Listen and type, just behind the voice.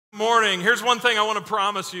Morning. Here's one thing I want to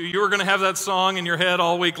promise you. You are going to have that song in your head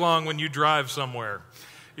all week long when you drive somewhere.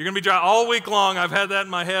 You're going to be driving all week long. I've had that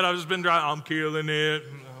in my head. I've just been driving. I'm killing it.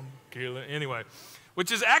 I'm killing it. Anyway,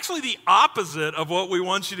 which is actually the opposite of what we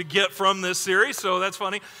want you to get from this series, so that's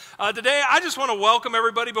funny. Today, I just want to welcome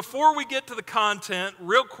everybody. Before we get to the content,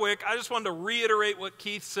 real quick, I just wanted to reiterate what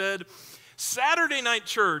Keith said. Saturday night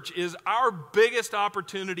church is our biggest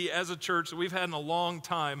opportunity as a church that we've had in a long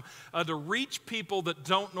time to reach people that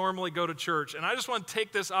don't normally go to church. And I just want to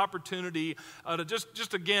take this opportunity to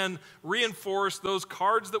just again reinforce those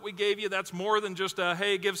cards that we gave you. That's more than just a,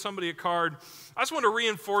 hey, give somebody a card. I just want to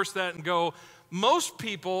reinforce that and go, most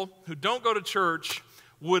people who don't go to church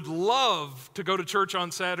would love to go to church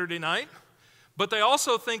on Saturday night, but they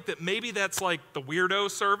also think that maybe that's like the weirdo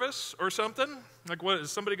service or something. Like, what,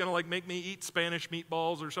 is somebody going to like make me eat Spanish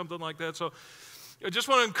meatballs or something like that? So I just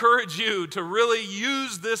want to encourage you to really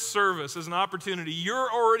use this service as an opportunity.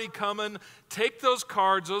 You're already coming. Take those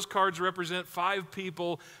cards. Those cards represent 5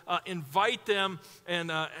 people. Invite them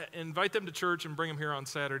and invite them to church and bring them here on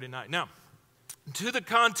Saturday night. Now, to the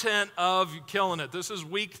content of Killin It. This is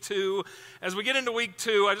week 2. As we get into week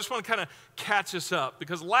 2, I just want to kind of catch us up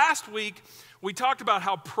because last week we talked about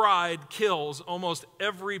how pride kills almost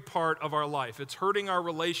every part of our life. It's hurting our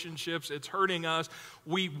relationships. It's hurting us.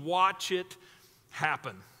 We watch it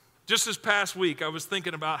happen. Just this past week, I was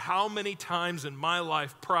thinking about how many times in my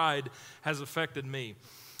life pride has affected me.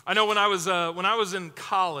 I know when I was in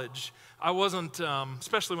college, I wasn't,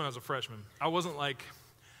 especially when I was a freshman, I wasn't like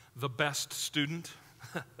the best student.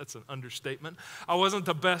 That's an understatement. I wasn't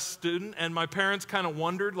the best student, and my parents kind of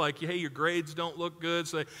wondered, like, hey, your grades don't look good.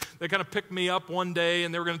 So they kind of picked me up one day,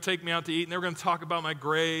 and they were going to take me out to eat, and they were going to talk about my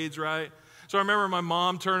grades, right? So I remember my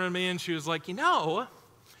mom turning to me, and she was like, you know,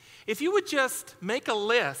 if you would just make a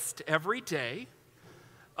list every day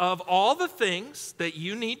of all the things that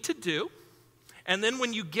you need to do, and then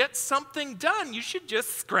when you get something done, you should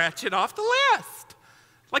just scratch it off the list.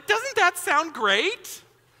 Like, doesn't that sound great?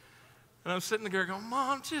 And I was sitting there going,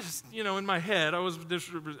 Mom, just, in my head, I was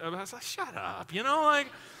like, shut up, like,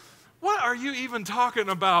 what are you even talking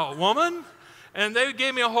about, woman? And they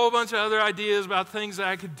gave me a whole bunch of other ideas about things that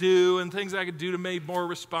I could do and things I could do to make more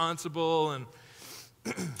responsible. And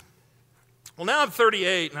well, now I'm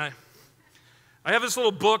 38, and I have this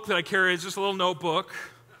little book that I carry. It's just a little notebook.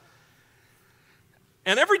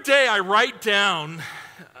 And every day I write down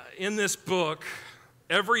in this book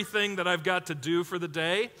everything that I've got to do for the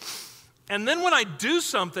day. And then when I do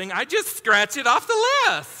something, I just scratch it off the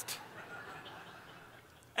list.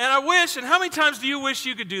 And I wish, and how many times do you wish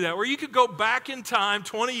you could do that? Where you could go back in time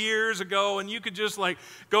 20 years ago and you could just like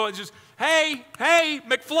go and just, hey,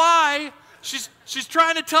 McFly, she's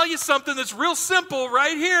trying to tell you something that's real simple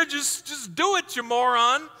right here. Just do it, you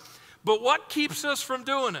moron. But what keeps us from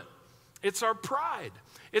doing it? It's our pride.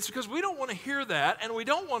 It's because we don't want to hear that, and we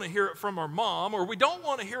don't want to hear it from our mom, or we don't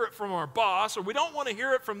want to hear it from our boss, or we don't want to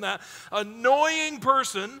hear it from that annoying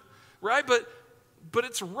person, right? But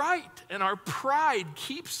it's right, and our pride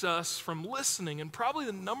keeps us from listening, and probably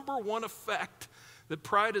the number one effect that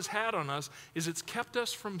pride has had on us is it's kept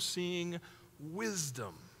us from seeing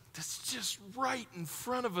wisdom that's just right in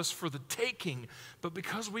front of us for the taking. But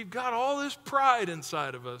because we've got all this pride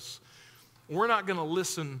inside of us, we're not going to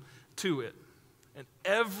listen to it. And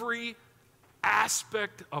every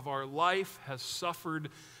aspect of our life has suffered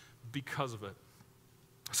because of it.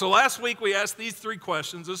 So last week we asked these 3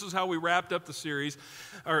 questions. This is how we wrapped up the series,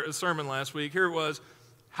 or sermon last week. Here it was,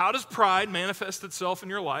 how does pride manifest itself in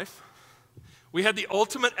your life? We had the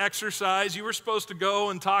ultimate exercise. You were supposed to go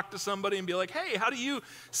and talk to somebody and be like, hey, how do you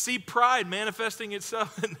see pride manifesting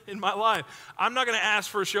itself in my life? I'm not going to ask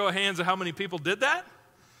for a show of hands of how many people did that.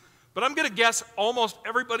 But I'm going to guess almost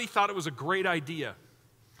everybody thought it was a great idea.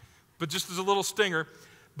 But just as a little stinger,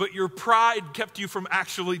 but your pride kept you from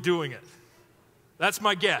actually doing it. That's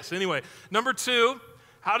my guess. Anyway, number 2,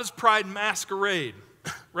 how does pride masquerade?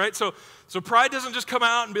 Right? So pride doesn't just come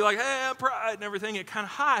out and be like, hey, I'm pride and everything. It kind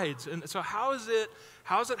of hides. And so how is it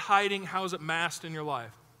hiding? How is it masked in your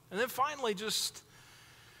life? And then finally, just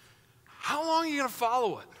how long are you going to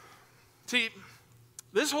follow it? See,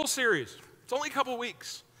 this whole series, it's only a couple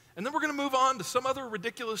weeks. And then we're going to move on to some other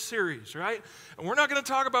ridiculous series, right? And we're not going to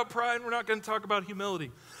talk about pride. We're not going to talk about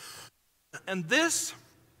humility. And this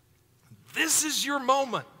is your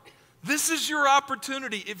moment. This is your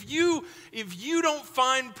opportunity. If you don't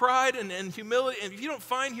find pride and humility, and if you don't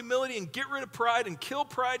find humility and get rid of pride and kill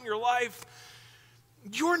pride in your life,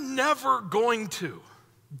 you're never going to.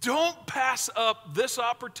 Don't pass up this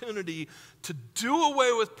opportunity to do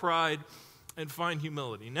away with pride and find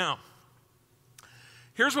humility. Now,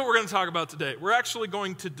 Here's what we're going to talk about today. We're actually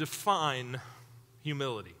going to define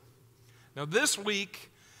humility. Now this week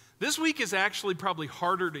is actually probably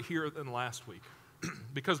harder to hear than last week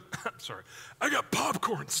because, sorry, I got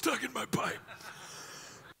popcorn stuck in my pipe.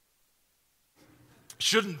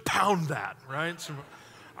 Shouldn't pound that, right? So,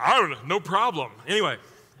 I don't know, no problem. Anyway,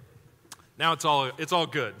 now it's all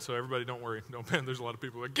good, so everybody don't worry. No, man, there's a lot of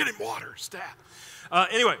people like, get him water, stat.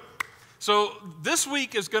 Anyway, so this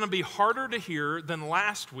week is going to be harder to hear than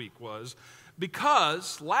last week was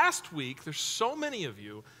because last week there's so many of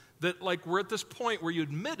you that like we're at this point where you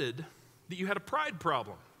admitted that you had a pride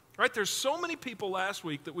problem, right? There's so many people last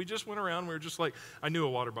week that we just went around and we were just like, I knew a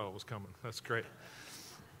water bottle was coming. That's great.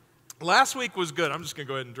 Last week was good. I'm just going to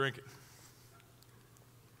go ahead and drink it.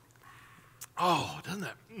 Oh, doesn't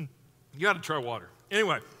that? You got to try water.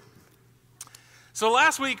 Anyway, so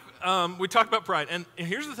last week we talked about pride. And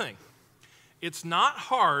here's the thing. It's not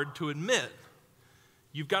hard to admit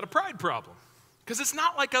you've got a pride problem because it's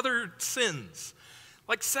not like other sins.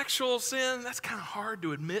 Like sexual sin, that's kind of hard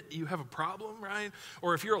to admit you have a problem, right?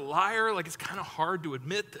 Or if you're a liar, like it's kind of hard to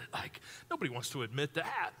admit that, like nobody wants to admit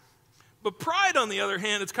that. But pride, on the other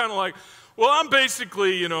hand, it's kind of like, well, I'm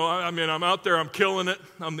basically, I'm out there, I'm killing it.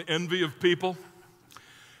 I'm the envy of people.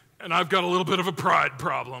 And I've got a little bit of a pride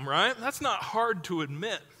problem, right? That's not hard to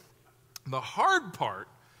admit. The hard part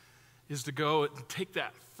is to go and take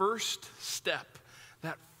that first step,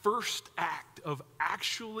 that first act of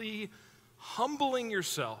actually humbling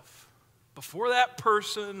yourself before that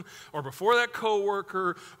person or before that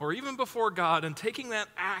coworker or even before God and taking that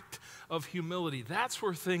act of humility. That's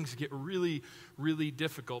where things get really, really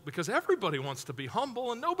difficult because everybody wants to be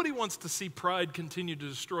humble and nobody wants to see pride continue to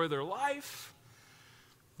destroy their life.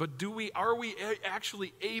 But are we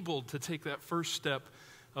actually able to take that first step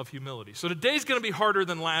of humility? So today's going to be harder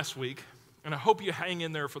than last week, and I hope you hang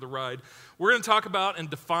in there for the ride. We're going to talk about and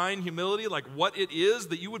define humility, like what it is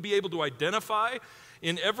that you would be able to identify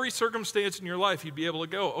in every circumstance in your life. You'd be able to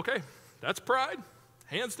go, okay, that's pride,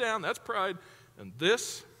 hands down, that's pride, and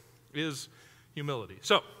this is humility.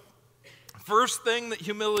 So, first thing that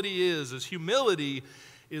humility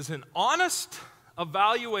is an honest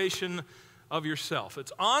evaluation of yourself.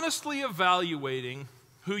 It's honestly evaluating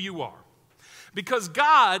who you are. Because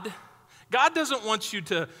God doesn't want you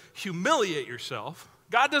to humiliate yourself.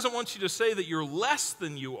 God doesn't want you to say that you're less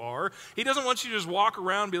than you are. He doesn't want you to just walk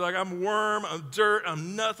around and be like, I'm worm, I'm dirt,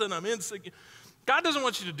 I'm nothing, I'm insignificant. God doesn't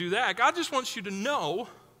want you to do that. God just wants you to know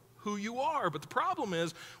who you are. But the problem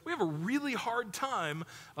is we have a really hard time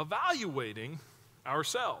evaluating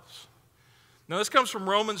ourselves. Now this comes from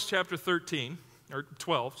Romans chapter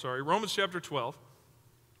 12. Romans chapter 12.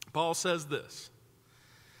 Paul says this.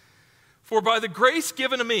 For by the grace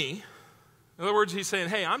given to me, in other words, he's saying,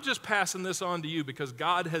 hey, I'm just passing this on to you because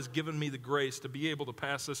God has given me the grace to be able to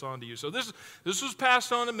pass this on to you. So this was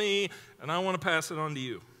passed on to me, and I want to pass it on to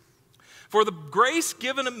you. For the grace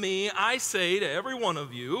given to me, I say to every one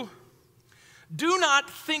of you, do not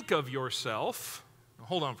think of yourself. Now,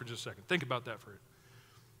 hold on for just a second. Think about that for a minute.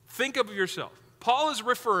 Think of yourself. Paul is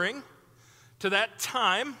referring to that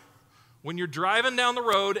time when you're driving down the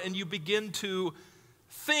road and you begin to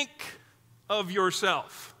think of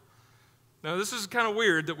yourself. Now, this is kind of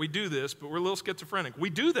weird that we do this, but we're a little schizophrenic. We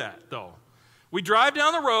do that, though. We drive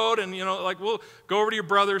down the road and, we'll go over to your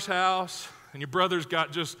brother's house, and your brother's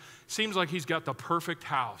seems like he's got the perfect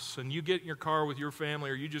house. And you get in your car with your family,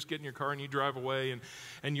 or you just get in your car and you drive away,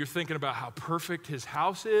 and you're thinking about how perfect his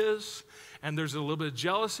house is, and there's a little bit of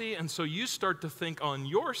jealousy, and so you start to think on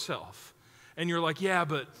yourself. And you're like, yeah,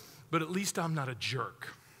 but at least I'm not a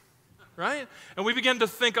jerk. Right? And we begin to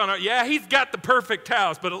think he's got the perfect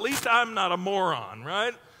house, but at least I'm not a moron,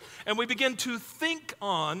 right? And we begin to think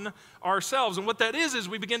on ourselves. And what that is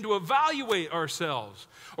we begin to evaluate ourselves.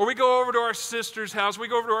 Or we go over to our sister's house, we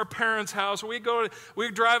go over to our parents' house, or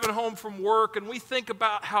we're driving home from work, and we think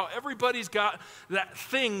about how everybody's got that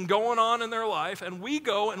thing going on in their life, and we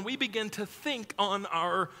go and we begin to think on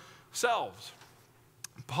ourselves.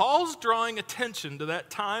 Paul's drawing attention to that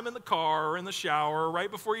time in the car or in the shower or right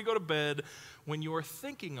before you go to bed when you are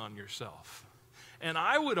thinking on yourself. And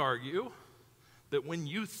I would argue that when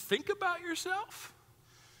you think about yourself,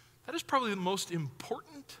 that is probably the most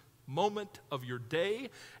important moment of your day,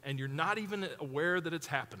 and you're not even aware that it's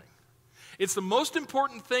happening. It's the most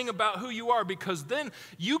important thing about who you are because then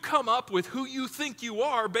you come up with who you think you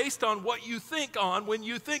are based on what you think on when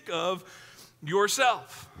you think of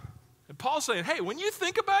yourself. And Paul's saying, hey, when you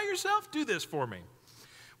think about yourself, do this for me.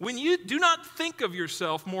 When you do not think of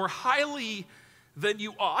yourself more highly than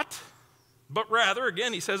you ought, but rather,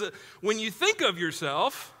 again, he says it, when you think of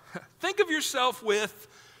yourself with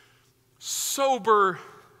sober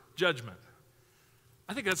judgment.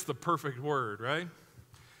 I think that's the perfect word, right?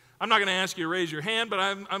 I'm not going to ask you to raise your hand, but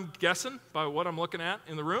I'm guessing by what I'm looking at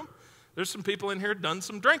in the room, there's some people in here done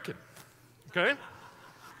some drinking, okay?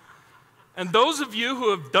 And those of you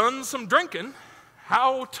who have done some drinking,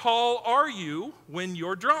 how tall are you when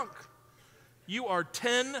you're drunk? You are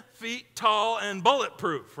 10 feet tall and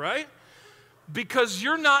bulletproof, right? Because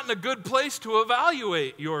you're not in a good place to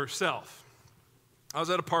evaluate yourself. I was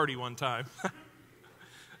at a party one time.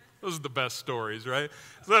 Those are the best stories, right?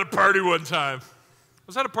 I was at a party one time,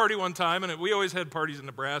 and we always had parties in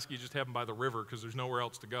Nebraska. You just have them by the river because there's nowhere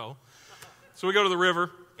else to go. So we go to the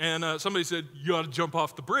river, and somebody said, you ought to jump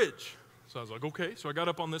off the bridge. So I was like, okay. So I got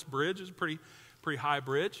up on this bridge. It's a pretty high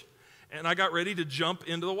bridge, and I got ready to jump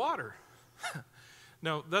into the water.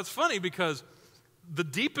 Now, that's funny because the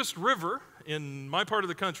deepest river in my part of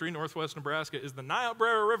the country, northwest Nebraska, is the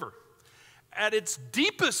Niobrara River. At its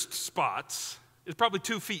deepest spots, it's probably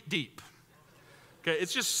 2 feet deep. Okay,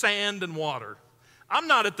 it's just sand and water. I'm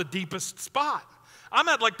not at the deepest spot. I'm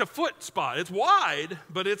at like the foot spot. It's wide,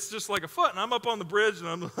 but it's just like a foot. And I'm up on the bridge, and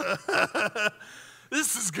I'm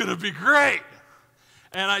this is going to be great.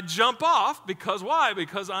 And I jump off because why?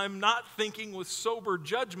 Because I'm not thinking with sober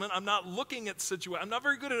judgment. I'm not looking at the situation. I'm not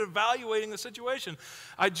very good at evaluating the situation.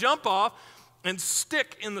 I jump off and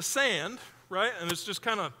stick in the sand, right? And it's just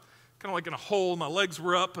kind of like in a hole. My legs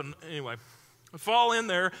were up, and anyway, I fall in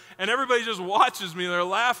there, and everybody just watches me. They're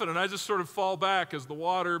laughing, and I just sort of fall back as the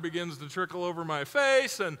water begins to trickle over my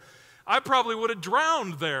face, and I probably would have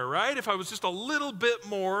drowned there, right? If I was just a little bit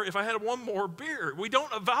more, if I had one more beer. We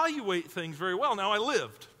don't evaluate things very well. Now, I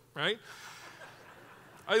lived, right?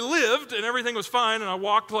 I lived, and everything was fine, and I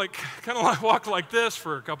walked like this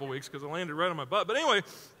for a couple weeks because I landed right on my butt. But anyway,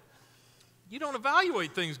 you don't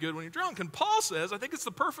evaluate things good when you're drunk. And Paul says, I think it's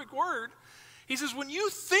the perfect word, he says, when you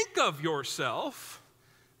think of yourself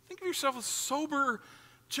with sober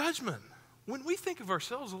judgment. When we think of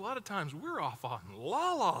ourselves, a lot of times we're off on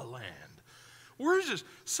la-la land.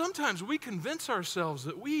 Sometimes we convince ourselves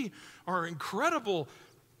that we are incredible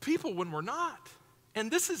people when we're not. And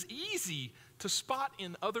this is easy to spot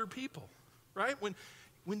in other people, right?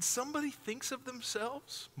 When somebody thinks of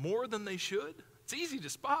themselves more than they should, it's easy to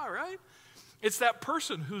spot, right? It's that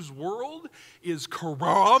person whose world is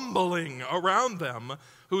crumbling around them,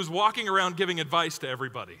 who's walking around giving advice to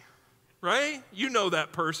everybody, right? You know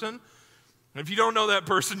that person. If you don't know that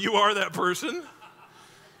person, you are that person.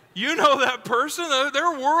 You know that person.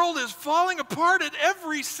 Their world is falling apart at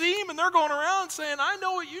every seam, and they're going around saying, I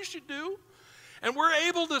know what you should do. And we're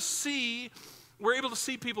able to see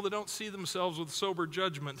people that don't see themselves with sober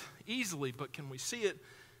judgment easily, but can we see it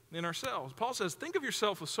in ourselves? Paul says, think of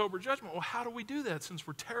yourself with sober judgment. Well, how do we do that since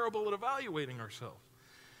we're terrible at evaluating ourselves?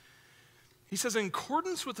 He says, in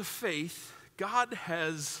accordance with the faith, God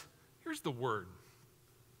has, here's the word,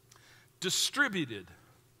 distributed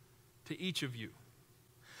to each of you.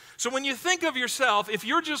 So when you think of yourself, if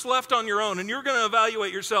you're just left on your own and you're going to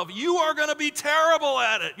evaluate yourself, you are going to be terrible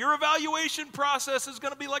at it. Your evaluation process is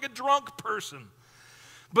going to be like a drunk person.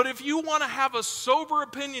 But if you want to have a sober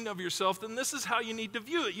opinion of yourself, then this is how you need to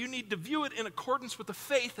view it. You need to view it in accordance with the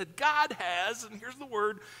faith that God has, and here's the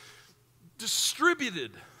word,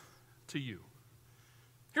 distributed to you.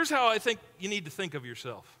 Here's how I think you need to think of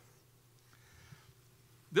yourself.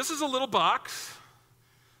 This is a little box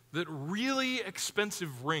that really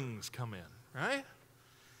expensive rings come in, right?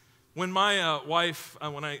 When my wife,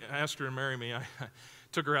 when I asked her to marry me, I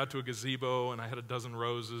took her out to a gazebo and I had a dozen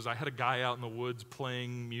roses. I had a guy out in the woods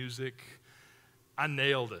playing music. I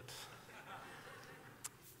nailed it.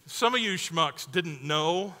 Some of you schmucks didn't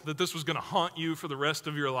know that this was going to haunt you for the rest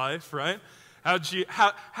of your life, right?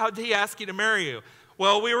 How'd he ask you to marry you?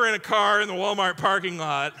 Well, we were in a car in the Walmart parking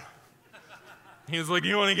lot. He was like,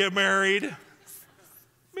 you want to get married?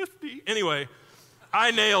 Misty. Anyway,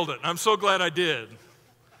 I nailed it. I'm so glad I did.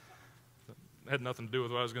 It had nothing to do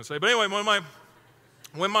with what I was going to say. But anyway,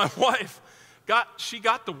 when my wife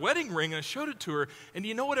got the wedding ring and I showed it to her, and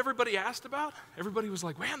you know what everybody asked about? Everybody was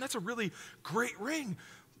like, man, that's a really great ring.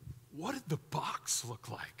 What did the box look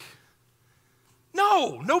like?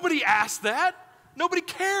 No, nobody asked that. Nobody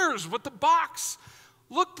cares what the box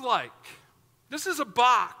looked like. This is a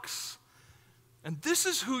box. And this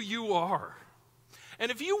is who you are. And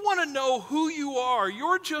if you want to know who you are,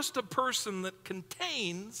 you're just a person that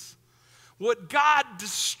contains what God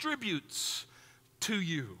distributes to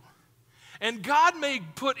you. And God may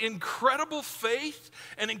put incredible faith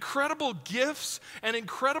and incredible gifts and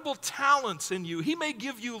incredible talents in you. He may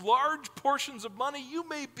give you large portions of money. You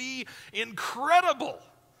may be incredible.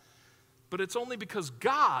 but it's only because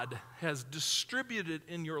God has distributed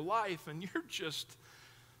in your life, and you're just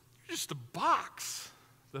a box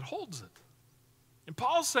that holds it. And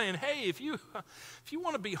Paul's saying, hey, if you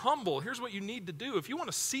want to be humble, here's what you need to do. If you want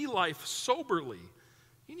to see life soberly,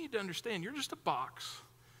 you need to understand you're just a box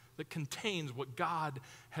that contains what God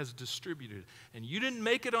has distributed. And you didn't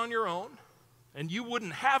make it on your own, and you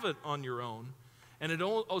wouldn't have it on your own. And it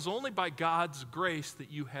was only by God's grace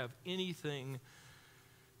that you have anything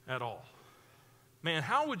at all. Man,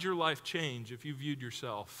 how would your life change if you viewed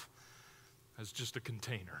yourself as just a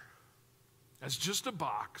container, as just a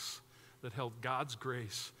box that held God's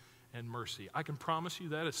grace and mercy? I can promise you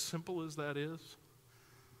that, as simple as that is,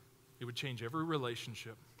 it would change every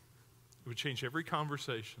relationship. It would change every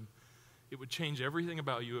conversation. It would change everything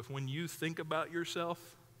about you if when you think about yourself,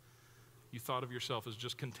 you thought of yourself as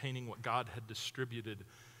just containing what God had distributed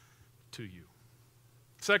to you.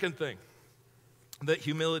 Second thing that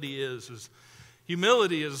humility is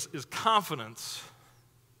confidence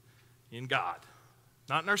in God.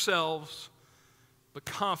 Not in ourselves, but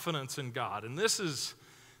confidence in God. And this is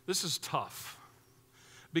tough,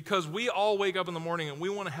 because we all wake up in the morning and we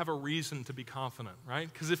want to have a reason to be confident, right?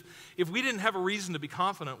 Because if we didn't have a reason to be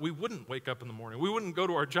confident, we wouldn't wake up in the morning. We wouldn't go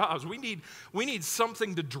to our jobs. We need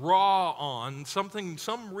something to draw on,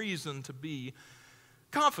 some reason to be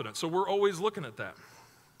confident. So we're always looking at that.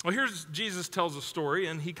 Well, here's Jesus tells a story,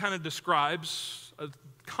 and he kind of describes a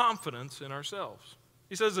confidence in ourselves.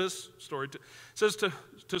 He says this story, says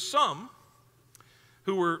to some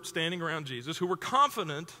who were standing around Jesus, who were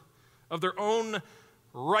confident of their own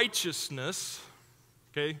righteousness.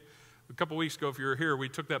 Okay, a couple weeks ago, if you were here, we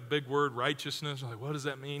took that big word, righteousness. Like, what does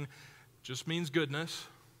that mean? It just means goodness.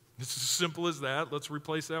 It's as simple as that. Let's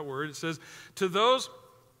replace that word. It says, to those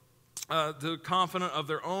confident of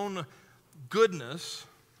their own goodness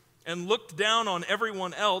and looked down on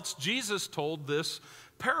everyone else, Jesus told this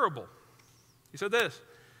parable. He said this: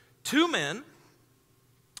 2 men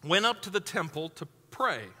went up to the temple to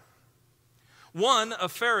pray. One a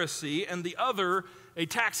Pharisee and the other a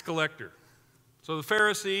tax collector. So the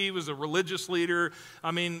Pharisee was a religious leader.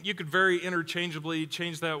 I mean, you could very interchangeably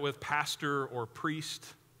change that with pastor or priest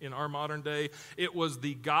in our modern day. It was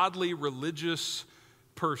the godly religious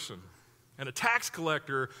person. And a tax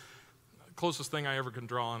collector, closest thing I ever can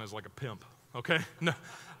draw on is like a pimp, okay? No,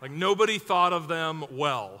 like nobody thought of them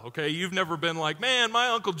well, okay? You've never been like, man, my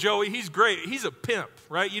Uncle Joey, he's great. He's a pimp,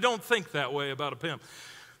 right? You don't think that way about a pimp.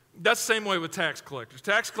 That's the same way with tax collectors.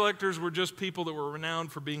 Tax collectors were just people that were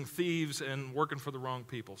renowned for being thieves and working for the wrong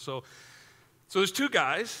people. So there's 2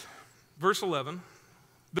 guys, verse 11.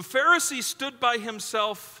 The Pharisee stood by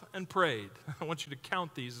himself and prayed. I want you to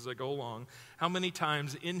count these as I go along. How many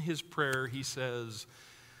times in his prayer he says,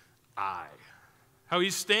 I. How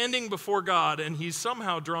he's standing before God and he's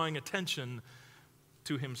somehow drawing attention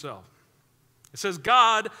to himself. It says,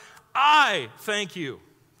 God, I thank you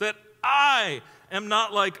that I am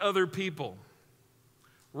not like other people,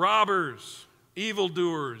 robbers,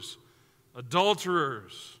 evildoers,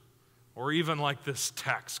 adulterers, or even like this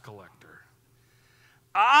tax collector.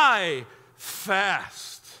 I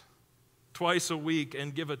fast twice a week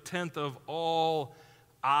and give 1/10 of all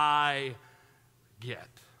I get.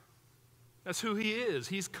 That's who he is.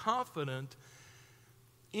 He's confident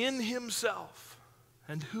in himself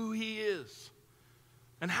and who he is.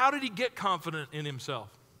 And how did he get confident in himself?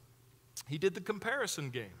 He did the comparison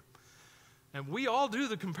game. And we all do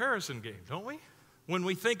the comparison game, don't we? When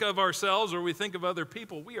we think of ourselves or we think of other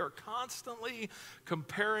people, we are constantly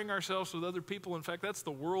comparing ourselves with other people. In fact, that's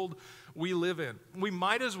the world we live in. We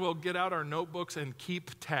might as well get out our notebooks and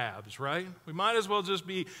keep tabs, right? We might as well just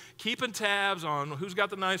be keeping tabs on who's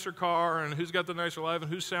got the nicer car and who's got the nicer life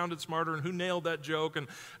and who sounded smarter and who nailed that joke and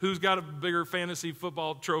who's got a bigger fantasy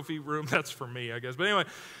football trophy room. That's for me, I guess. But anyway,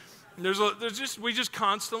 we just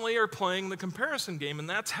constantly are playing the comparison game, and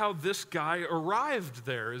that's how this guy arrived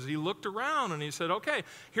there. As he looked around and he said, okay,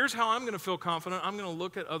 here's how I'm going to feel confident. I'm going to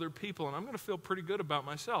look at other people and I'm going to feel pretty good about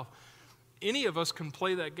myself. Any of us can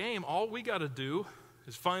play that game. All we got to do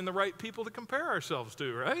is find the right people to compare ourselves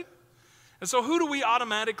to, right? And so who do we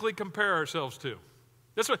automatically compare ourselves to?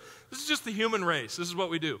 This is just the human race. This is what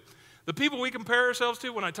we do. The people we compare ourselves to,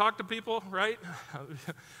 when I talk to people, right?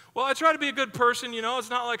 Well, I try to be a good person, you know. It's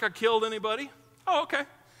not like I killed anybody. Oh, okay.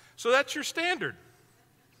 So that's your standard.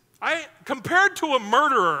 Compared to a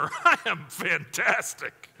murderer, I am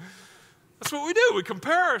fantastic. That's what we do. We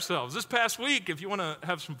compare ourselves. This past week, if you want to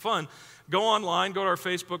have some fun, go online, go to our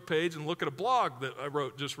Facebook page, and look at a blog that I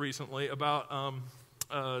wrote just recently about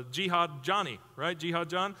Jihad Johnny, right? Jihad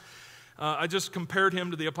John. I just compared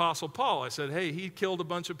him to the Apostle Paul. I said, hey, he killed a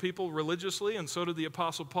bunch of people religiously, and so did the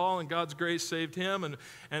Apostle Paul, and God's grace saved him. And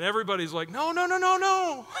everybody's like,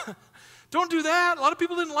 no. Don't do that. A lot of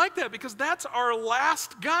people didn't like that because that's our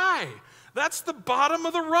last guy. That's the bottom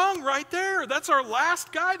of the rung right there. That's our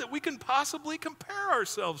last guy that we can possibly compare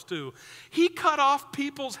ourselves to. He cut off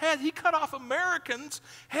people's heads. He cut off Americans'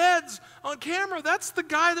 heads on camera. That's the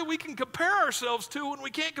guy that we can compare ourselves to when we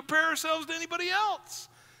can't compare ourselves to anybody else.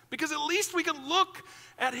 Because at least we can look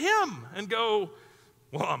at him and go,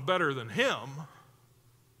 well, I'm better than him.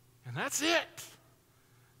 And that's it.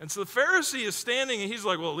 And so the Pharisee is standing and he's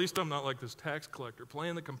like, well, at least I'm not like this tax collector,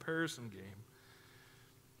 playing the comparison game.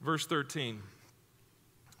 Verse 13,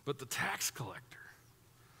 but the tax collector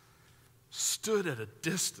stood at a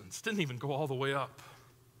distance, didn't even go all the way up.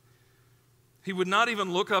 He would not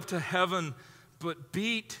even look up to heaven, but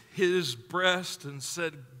beat his breast and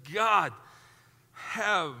said, God,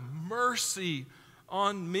 have mercy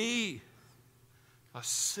on me, a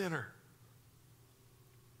sinner.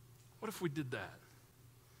 What if we did that?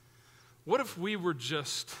 What if we were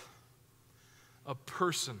just a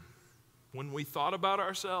person when we thought about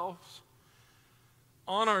ourselves,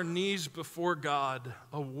 on our knees before God,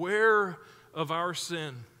 aware of our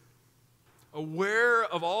sin, aware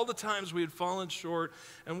of all the times we had fallen short,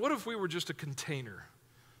 and what if we were just a container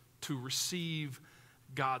to receive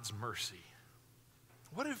God's mercy?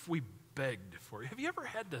 What if we begged for it? Have you ever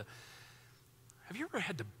had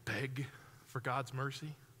to beg for God's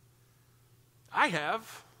mercy? I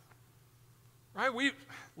have. Right?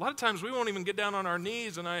 A lot of times we won't even get down on our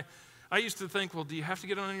knees, and I used to think, well, do you have to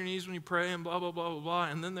get on your knees when you pray and blah, blah, blah, blah, blah.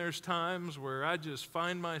 And then there's times where I just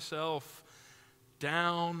find myself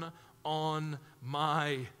down on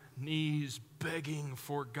my knees begging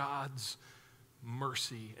for God's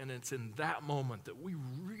mercy. And it's in that moment that we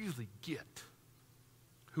really get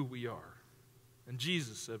who we are. And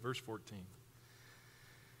Jesus said, verse 14,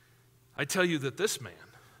 I tell you that this man,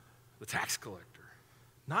 the tax collector,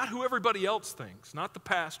 not who everybody else thinks, not the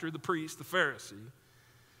pastor, the priest, the Pharisee,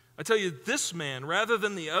 I tell you, this man, rather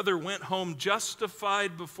than the other, went home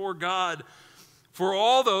justified before God. For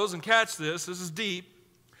all those, and catch this is deep,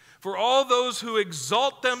 for all those who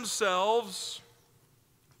exalt themselves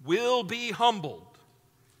will be humbled,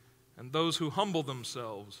 and those who humble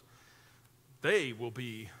themselves, they will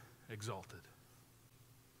be exalted.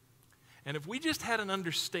 And if we just had an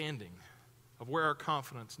understanding of where our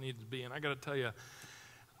confidence needed to be, and I got to tell you,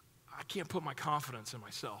 I can't put my confidence in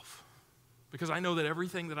myself. Because I know that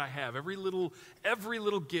everything that I have, every little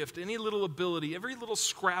gift, any little ability, every little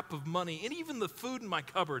scrap of money, and even the food in my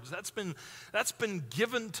cupboards, that's been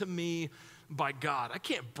given to me by God. I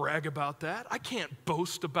can't brag about that. I can't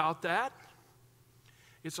boast about that.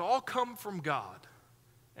 It's all come from God.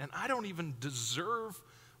 And I don't even deserve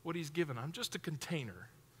what he's given. I'm just a container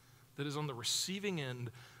that is on the receiving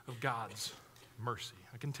end of God's mercy.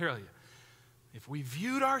 I can tell you, if we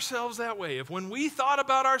viewed ourselves that way, if when we thought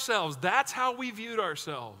about ourselves, that's how we viewed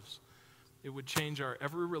ourselves, it would change our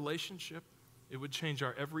every relationship, it would change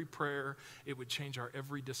our every prayer, it would change our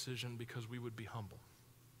every decision because we would be humble.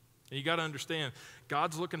 And you got to understand,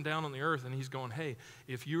 God's looking down on the earth and he's going, hey,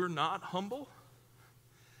 if you're not humble,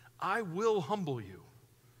 I will humble you.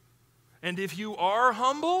 And if you are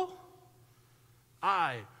humble,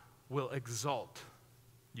 I will exalt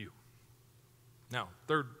you. Now,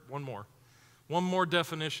 one more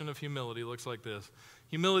definition of humility looks like this.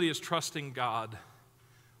 Humility is trusting God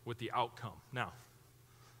with the outcome. Now,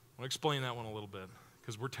 I'll explain that one a little bit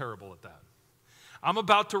because we're terrible at that. I'm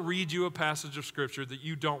about to read you a passage of Scripture that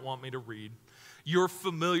you don't want me to read. You're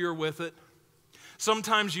familiar with it.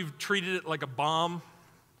 Sometimes you've treated it like a bomb,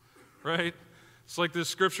 right? It's like this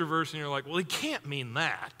Scripture verse and you're like, well, he can't mean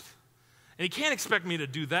that. And he can't expect me to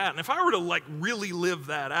do that. And if I were to really live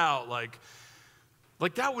that out, like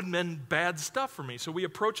that would mean bad stuff for me. So we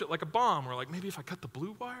approach it like a bomb. We're like, maybe if I cut the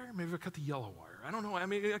blue wire, maybe if I cut the yellow wire. I don't know. I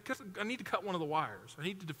mean, I need to cut one of the wires. I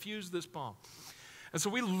need to diffuse this bomb. And so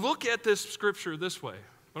we look at this Scripture this way.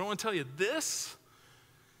 But I want to tell you, this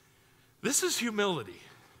is humility.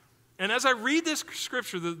 And as I read this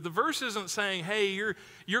Scripture, the verse isn't saying, hey,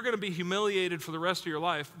 you're going to be humiliated for the rest of your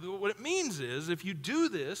life. What it means is, if you do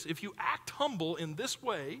this, if you act humble in this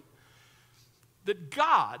way, that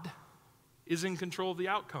God is in control of the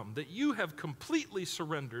outcome, that you have completely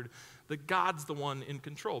surrendered, that God's the one in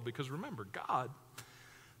control. Because remember,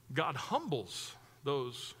 God humbles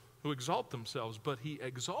those who exalt themselves, but he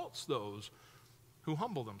exalts those who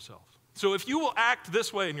humble themselves. So if you will act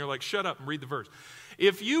this way, and you're like, shut up and read the verse.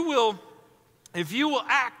 If you will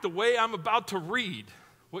act the way I'm about to read,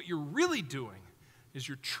 what you're really doing is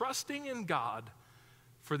you're trusting in God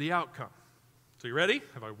for the outcome. So you ready?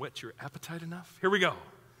 Have I whet your appetite enough? Here we go.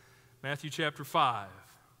 Matthew chapter 5.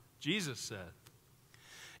 Jesus said,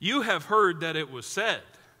 "You have heard that it was said,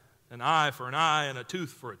 an eye for an eye and a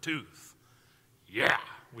tooth for a tooth." Yeah,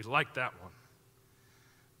 we like that one.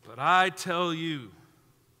 "But I tell you,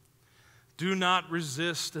 do not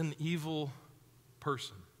resist an evil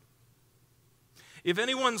person. If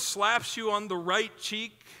anyone slaps you on the right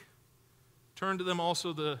cheek, turn to them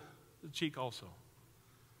also the cheek also."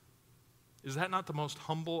 Is that not the most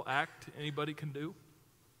humble act anybody can do?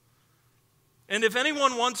 "And if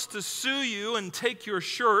anyone wants to sue you and take your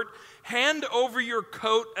shirt, hand over your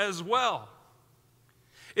coat as well.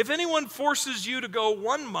 If anyone forces you to go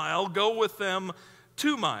 1 mile, go with them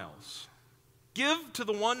 2 miles. Give to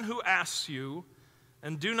the one who asks you,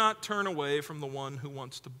 and do not turn away from the one who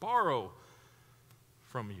wants to borrow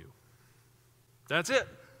from you." That's it.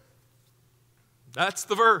 That's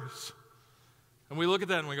the verse. And we look at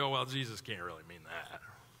that and we go, well, Jesus can't really mean that.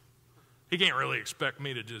 He can't really expect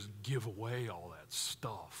me to just give away all that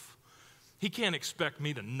stuff. He can't expect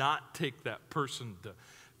me to not take that person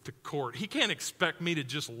to court. He can't expect me to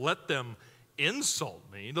just let them insult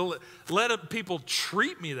me, to let people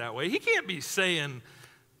treat me that way. He can't be saying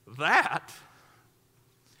that.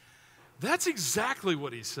 That's exactly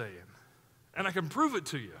what he's saying. And I can prove it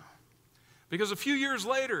to you. Because a few years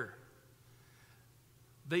later,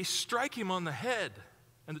 they strike him on the head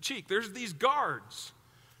and the cheek. There's these guards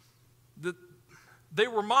that they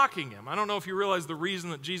were mocking him. I don't know if you realize the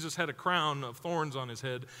reason that Jesus had a crown of thorns on his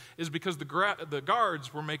head is because the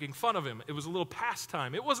guards were making fun of him. It was a little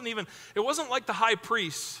pastime. It wasn't like the high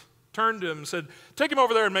priest turned to him and said, "Take him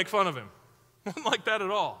over there and make fun of him." It wasn't like that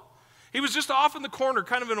at all. He was just off in the corner,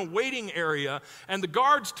 kind of in a waiting area, and the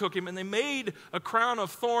guards took him and they made a crown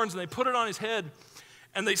of thorns and they put it on his head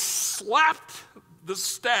and they slapped the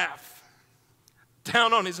staff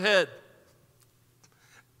down on his head.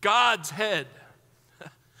 God's head.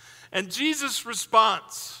 And Jesus'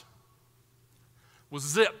 response was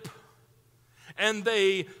zip. And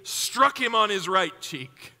they struck him on his right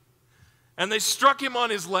cheek. And they struck him on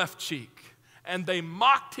his left cheek. And they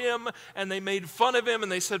mocked him and they made fun of him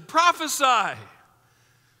and they said, "Prophesy." And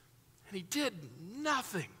he did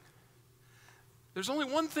nothing. There's only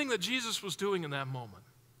one thing that Jesus was doing in that moment.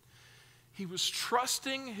 He was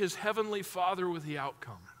trusting his heavenly Father with the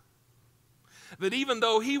outcome. That even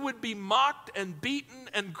though he would be mocked and beaten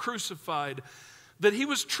and crucified, that he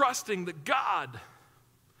was trusting that God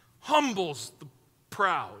humbles the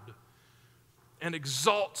proud and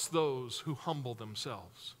exalts those who humble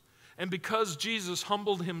themselves. And because Jesus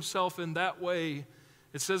humbled himself in that way,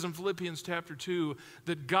 it says in Philippians chapter 2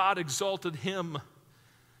 that God exalted him,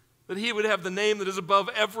 that he would have the name that is above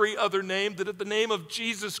every other name, that at the name of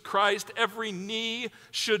Jesus Christ, every knee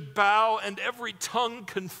should bow and every tongue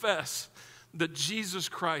confess that Jesus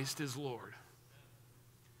Christ is Lord.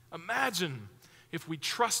 Imagine if we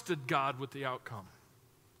trusted God with the outcome.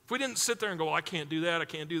 If we didn't sit there and go, well, I can't do that, I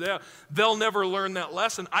can't do that. They'll never learn that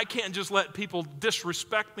lesson. I can't just let people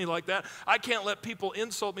disrespect me like that. I can't let people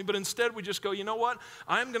insult me. But instead we just go, you know what?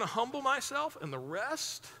 I'm going to humble myself, and the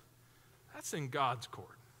rest, that's in God's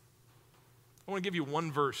court. I want to give you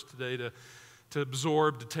one verse today to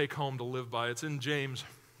absorb, to take home, to live by. It's in James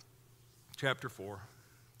chapter 4.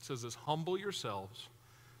 It says this: "Humble yourselves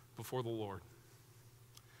before the Lord,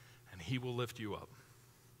 and he will lift you up."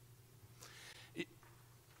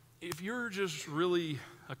 If you're just really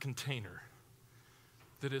a container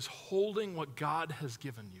that is holding what God has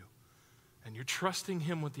given you, and you're trusting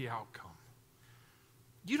him with the outcome,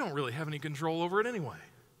 you don't really have any control over it anyway.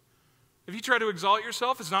 If you try to exalt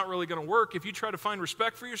yourself, it's not really going to work. If you try to find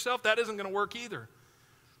respect for yourself, that isn't going to work either.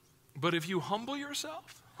 But if you humble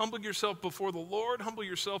yourself before the Lord, humble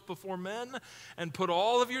yourself before men, and put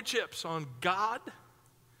all of your chips on God,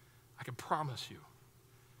 I can promise you,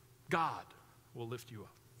 God will lift you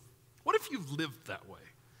up. What if you lived that way?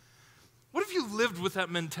 What if you lived with that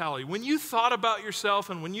mentality? When you thought about yourself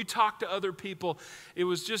and when you talked to other people, it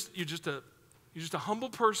was just, you're just a humble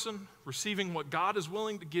person receiving what God is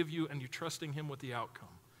willing to give you, and you're trusting him with the outcome.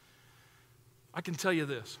 I can tell you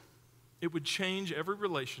this: it would change every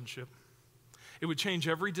relationship. It would change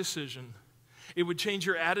every decision. It would change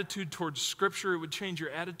your attitude towards Scripture. It would change your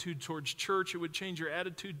attitude towards church. It would change your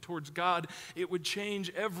attitude towards God. It would change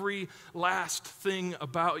every last thing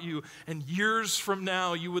about you. And years from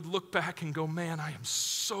now, you would look back and go, man, I am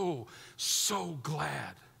so, so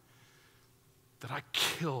glad that I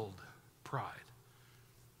killed pride,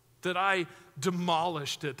 that I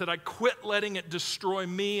demolished it, that I quit letting it destroy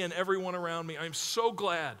me and everyone around me. I'm so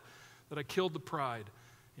glad that I killed the pride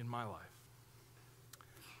in my life.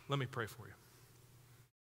 Let me pray for you.